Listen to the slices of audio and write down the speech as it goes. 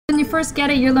first get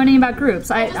it, you're learning about groups.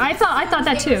 I thought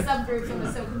that too.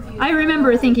 I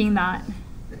remember thinking that.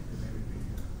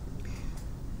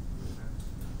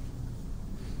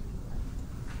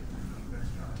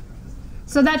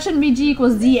 So that shouldn't be G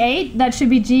equals D8. That should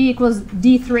be G equals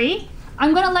D3.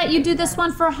 I'm going to let you do this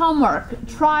one for homework.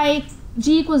 Try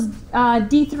G equals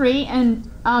D3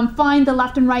 and find the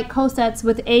left and right cosets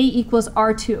with A equals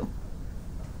R2.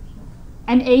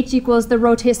 And H equals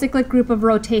the cyclic group of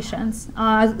rotations,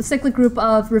 cyclic group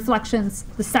of reflections,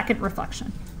 the second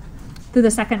reflection, through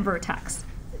the second vertex.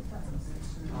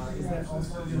 Is that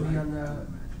also going to be on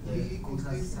the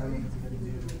test?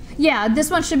 Yeah, this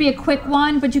one should be a quick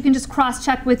one, but you can just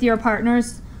cross-check with your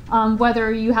partners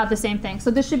whether you have the same thing.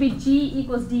 So this should be G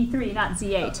equals D3, not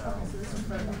Z8.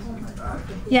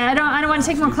 Yeah, I don't want to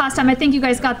take more class time. I think you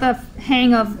guys got the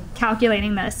hang of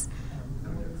calculating this.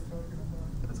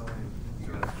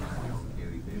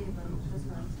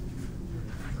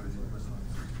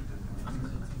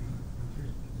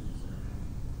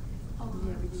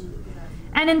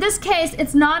 And in this case,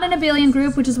 it's not an abelian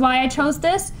group, which is why I chose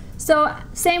this. So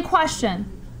same question.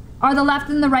 Are the left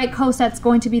and the right cosets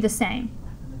going to be the same?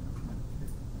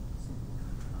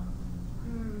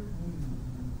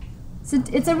 So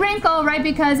it's a wrinkle, right,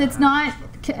 because it's not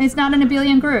an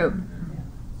abelian group.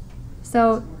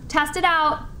 So test it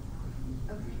out.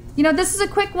 You know, this is a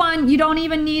quick one. You don't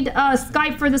even need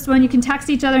Skype for this one. You can text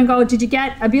each other and go, did you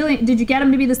get abelian? Did you get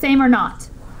them to be the same or not?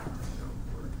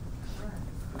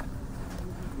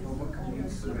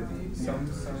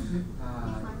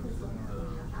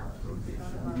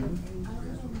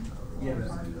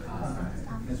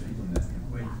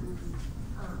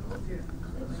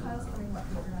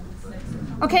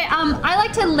 Okay, I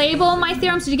like to label my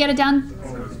theorems. Did you get it down?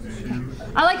 Okay.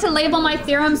 I like to label my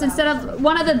theorems instead of,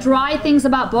 one of the dry things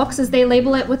about books is they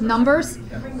label it with numbers.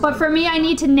 But for me, I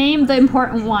need to name the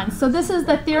important ones. So this is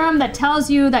the theorem that tells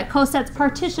you that cosets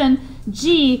partition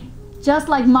G just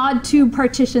like mod 2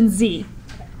 partition Z.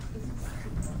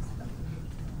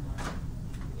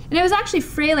 And it was actually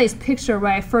Freyle's picture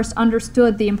where I first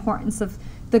understood the importance of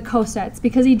the cosets,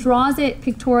 because he draws it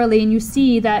pictorially and you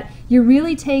see that you're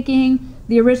really taking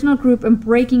the original group and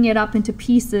breaking it up into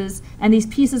pieces, and these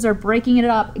pieces are breaking it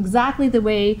up exactly the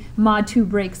way mod 2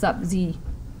 breaks up Z.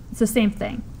 It's the same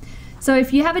thing. So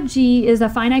if you have a G is a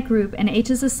finite group and H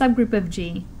is a subgroup of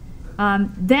G,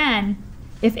 then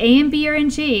if A and B are in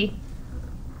G,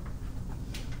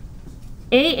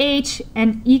 AH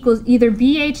and equals either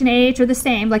BH and AH are the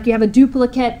same, like you have a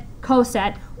duplicate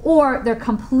coset, or they're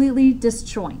completely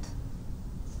disjoint.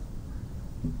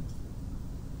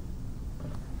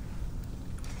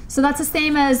 So that's the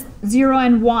same as 0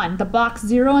 and 1, the box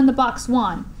 0 and the box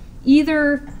 1.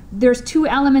 Either there's two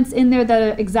elements in there that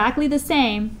are exactly the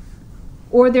same,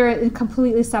 or they're in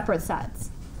completely separate sets.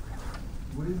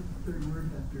 What is the third word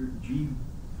after G,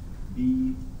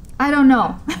 B? I don't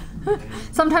know.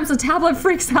 Sometimes the tablet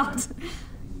freaks out.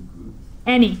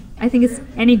 Any. I think it's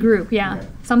any group, yeah.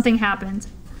 Something happened.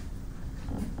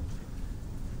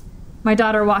 My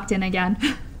daughter walked in again.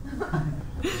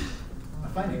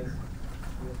 Finite.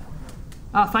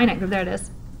 Oh, finite group, there it is.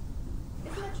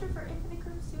 Isn't that true for infinite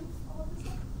groups too? All of this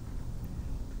stuff?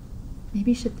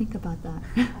 Maybe you should think about that.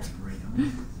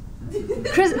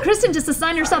 Kristen just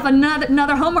assigned herself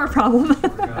another homework problem.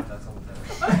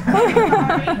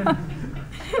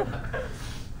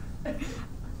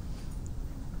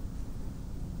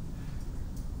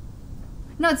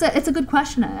 No, it's a good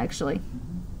question, actually.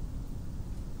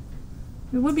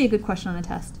 It would be a good question on a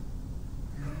test.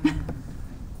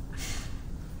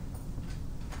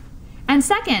 And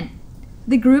second,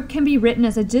 the group can be written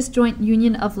as a disjoint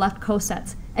union of left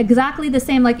cosets. Exactly the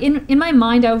same, like in my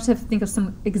mind, I always have to think of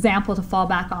some example to fall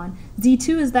back on.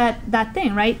 Z2 is that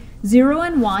thing, right? 0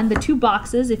 and 1, the two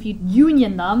boxes, if you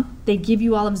union them, they give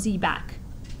you all of Z back.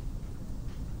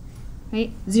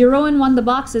 Right? 0 and 1, the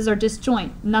boxes are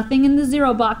disjoint. Nothing in the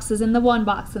 0 box is in the 1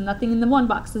 box, and nothing in the 1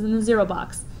 box is in the 0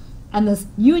 box. And the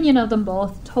union of them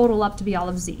both total up to be all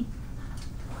of Z.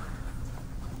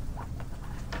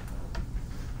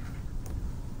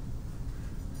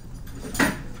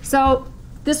 So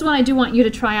this one I do want you to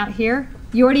try out here.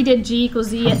 You already did G equals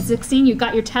Z at 16. You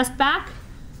got your test back.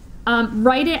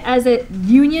 Write it as a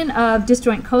union of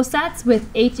disjoint cosets with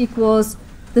H equals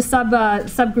the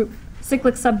subgroup,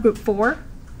 cyclic subgroup 4.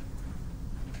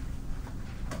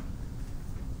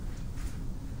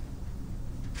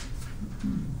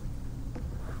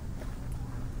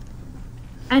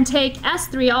 And take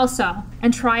S3 also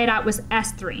and try it out with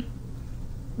S3,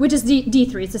 which is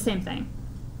D3. It's the same thing.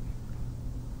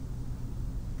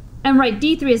 And write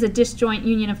D3 as a disjoint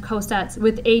union of cosets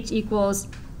with H equals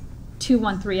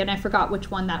 213, and I forgot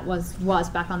which one that was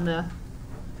back on the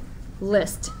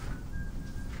list.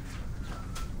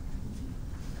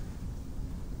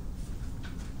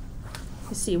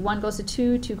 You see, 1 goes to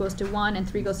 2, 2 goes to 1, and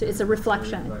 3 goes to, it's a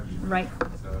reflection, right?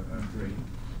 So 3.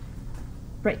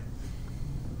 Right.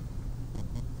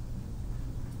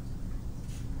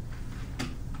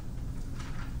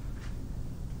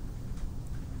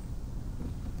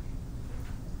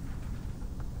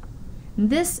 And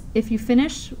this, if you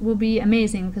finish, will be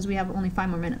amazing because we have only 5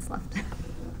 more minutes left.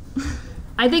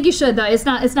 I think you should though. It's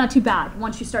not too bad.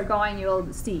 Once you start going,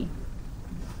 you'll see.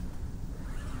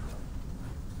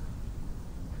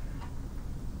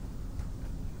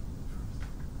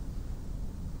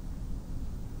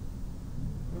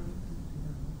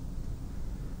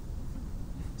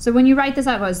 So when you write this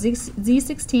out, go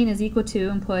Z16 is equal to,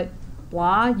 and put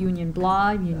blah, union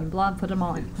blah, put them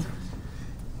all in.